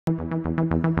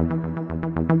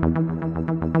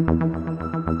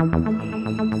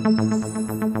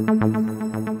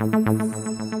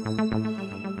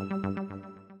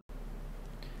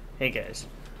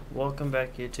welcome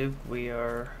back YouTube. We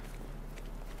are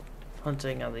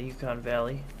hunting on the Yukon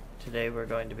Valley. Today we're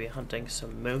going to be hunting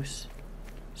some moose.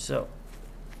 So,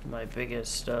 my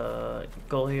biggest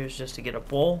goal here is just to get a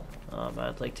bull.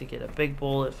 I'd like to get a big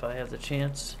bull if I have the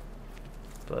chance.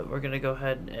 But we're going to go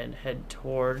ahead and head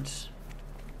towards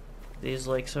these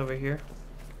lakes over here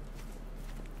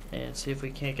and see if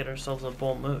we can't get ourselves a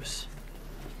bull moose.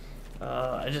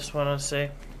 I just want to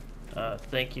say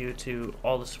thank you to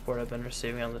all the support I've been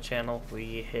receiving on the channel.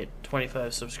 We hit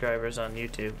 25 subscribers on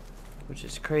YouTube, which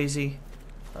is crazy.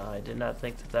 I did not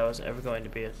think that was ever going to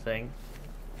be a thing.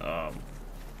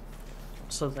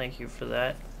 So thank you for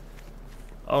that.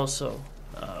 Also,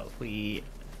 we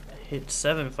hit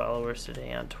 7 followers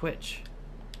today on Twitch,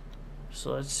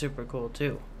 so that's super cool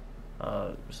too.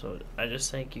 So I just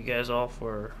thank you guys all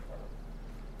for,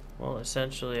 well,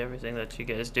 essentially everything that you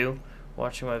guys do,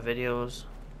 watching my videos,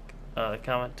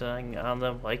 commenting on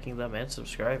them, liking them, and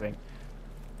subscribing.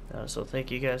 So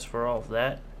thank you guys for all of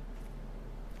that.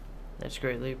 That's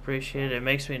greatly appreciated. It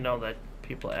makes me know that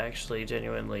people actually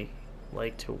genuinely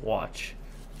like to watch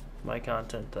my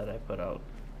content that I put out.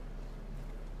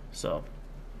 So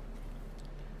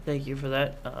thank you for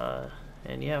that.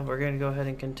 And yeah, we're going to go ahead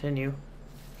and continue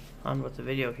on with the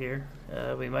video here.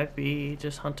 We might be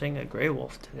just hunting a gray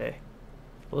wolf today.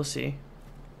 We'll see.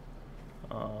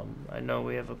 I know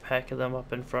we have a pack of them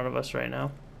up in front of us right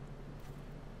now,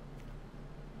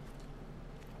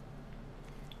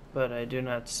 but I do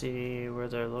not see where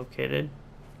they're located.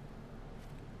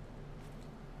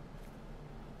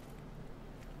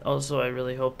 Also, I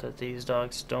really hope that these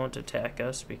dogs don't attack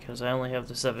us, because I only have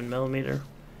the 7mm and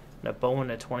a bow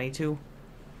and a 22.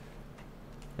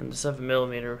 And the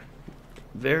 7mm,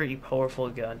 very powerful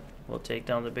gun, will take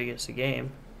down the biggest of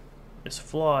game. It's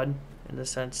flawed in the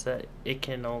sense that it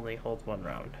can only hold 1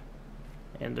 round,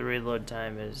 and the reload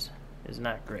time is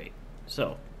not great.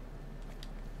 So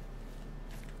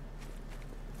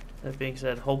that being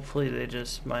said, hopefully they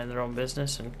just mind their own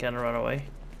business and kind of run away,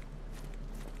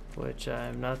 which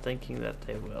I'm not thinking that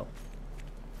they will.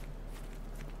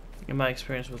 In my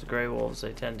experience with gray wolves,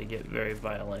 they tend to get very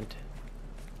violent.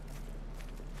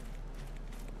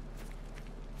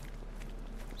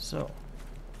 So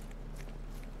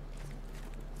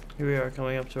here we are,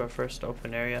 coming up to our first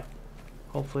open area.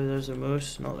 Hopefully there's a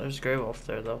moose. No, there's a gray wolf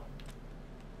there though.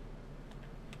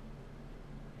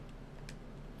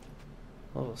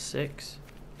 Level 6.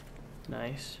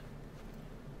 Nice.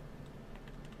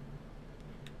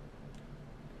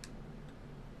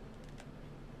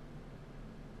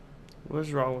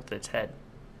 What's wrong with its head?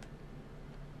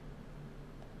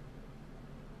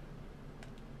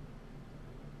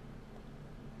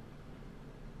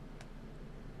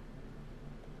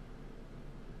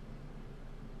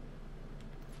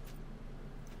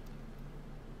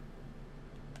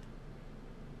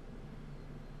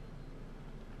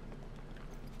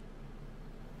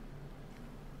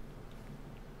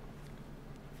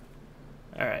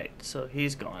 Alright, so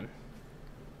he's gone.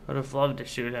 Would have loved to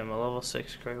shoot him. A level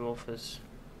 6 gray wolf is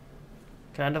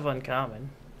kind of uncommon.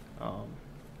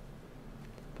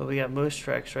 But we got moose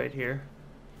tracks right here.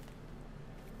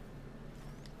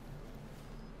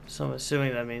 So I'm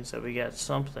assuming that means that we got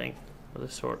something of the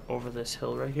sort over this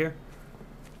hill right here.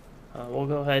 We'll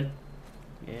go ahead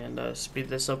and speed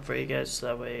this up for you guys, so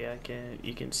that way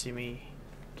you can see me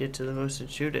get to the moose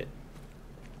and shoot it.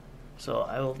 So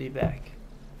I will be back.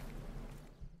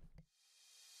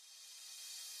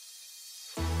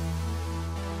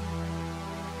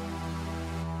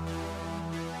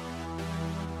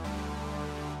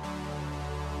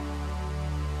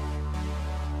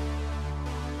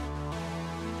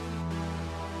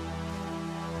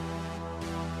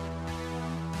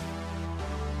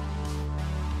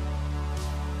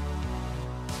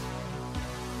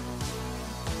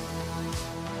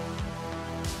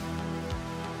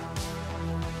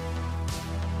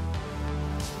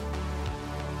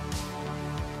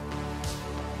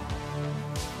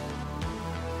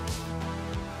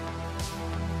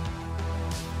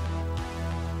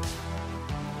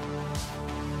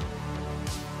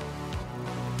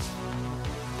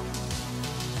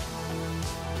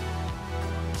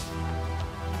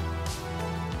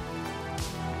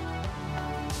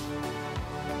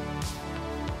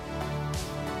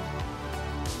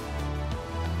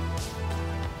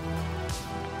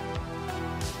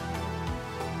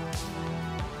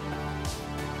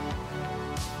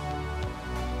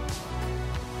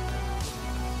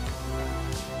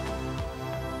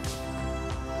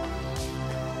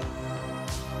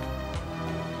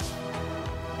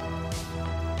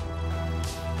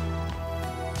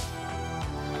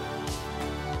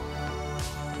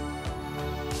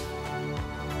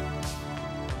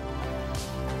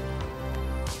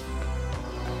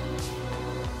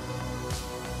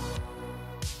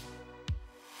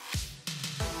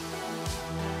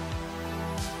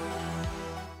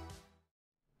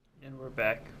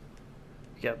 back.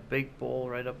 We got a big bull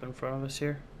right up in front of us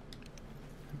here.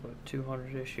 About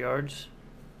 200-ish yards.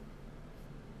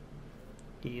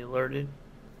 He alerted,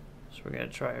 so we're going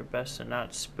to try our best to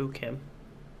not spook him.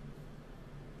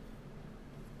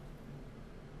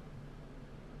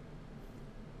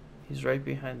 He's right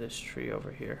behind this tree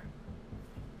over here.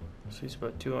 So he's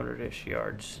about 200-ish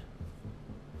yards.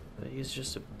 But he's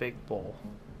just a big bull.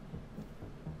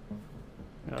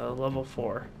 Level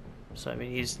 4. So I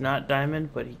mean, he's not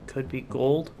diamond, but he could be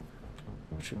gold,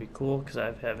 which would be cool because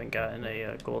I haven't gotten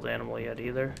a gold animal yet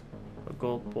either. A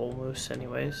gold bull moose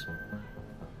anyways.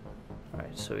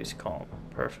 Alright, so he's calm.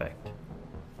 Perfect.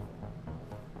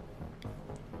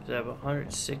 Does I have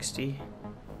 160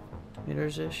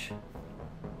 meters-ish?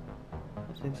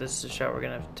 I think this is the shot we're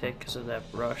going to have to take because of that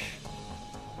brush.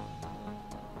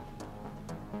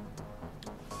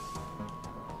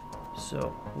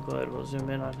 So, we'll go ahead, we'll zoom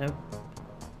in on him.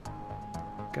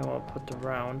 Gonna put the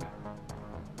round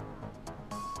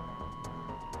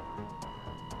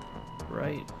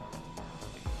right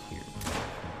here.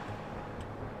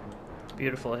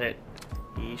 Beautiful hit.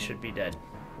 He should be dead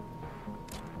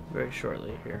very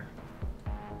shortly here.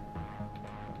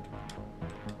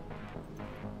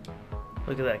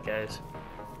 Look at that, guys.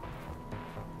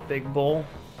 Big bull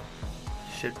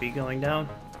should be going down.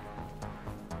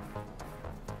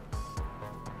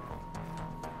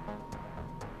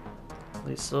 At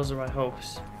least those are my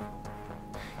hopes.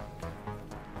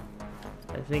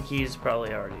 I think he's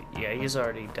probably already, yeah, he's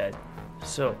already dead.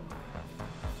 So,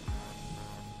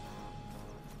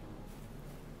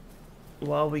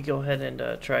 while we go ahead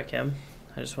and track him,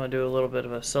 I just want to do a little bit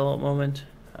of a sellout moment.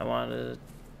 I want to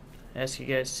ask you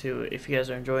guys to, if you guys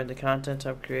are enjoying the content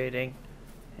I'm creating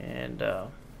and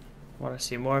want to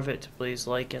see more of it, to please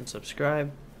like and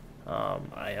subscribe.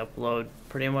 I upload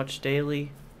pretty much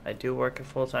daily. I do work a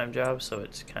full-time job, so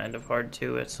it's kind of hard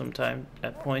to at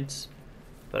points,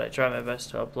 but I try my best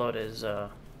to upload as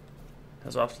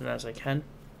often as I can.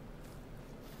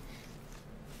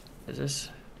 That's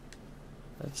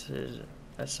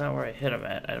not where I hit him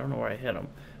at. I don't know where I hit him,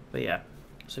 but yeah.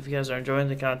 So if you guys are enjoying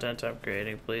the content I'm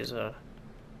creating, please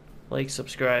like,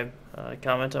 subscribe,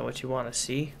 comment on what you want to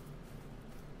see,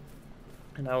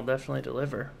 and I'll definitely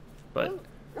deliver. But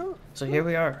so here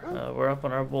we are. We're up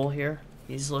on our bull here.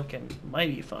 He's looking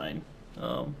mighty fine.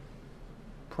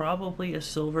 Probably a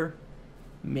silver,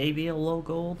 maybe a low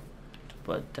gold,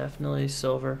 but definitely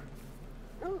silver.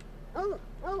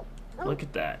 Look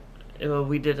at that.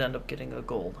 We did end up getting a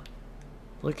gold.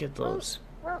 Look at those.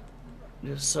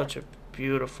 Just such a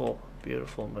beautiful,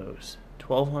 beautiful moose.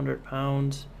 1,200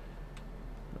 pounds.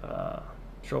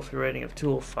 Trophy rating of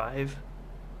 205.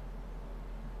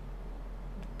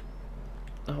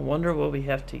 I wonder what we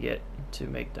have to get to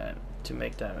make diamond.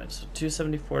 So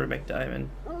 274 to make diamond.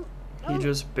 He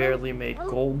just barely made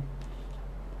gold.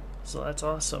 So that's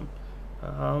awesome.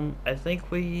 I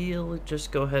think we'll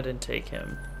just go ahead and take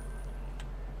him.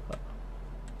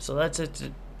 So that's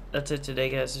it. That's it today,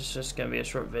 guys. It's just gonna be a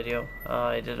short video.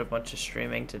 I did a bunch of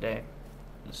streaming today,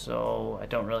 so I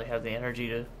don't really have the energy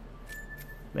to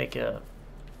make a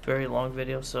very long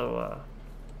video. So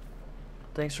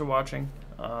thanks for watching.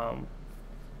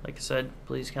 Like I said,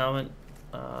 please comment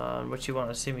on what you want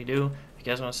to see me do. If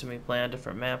you guys want to see me play on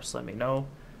different maps, let me know.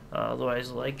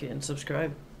 Otherwise, like and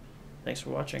subscribe. Thanks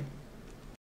for watching.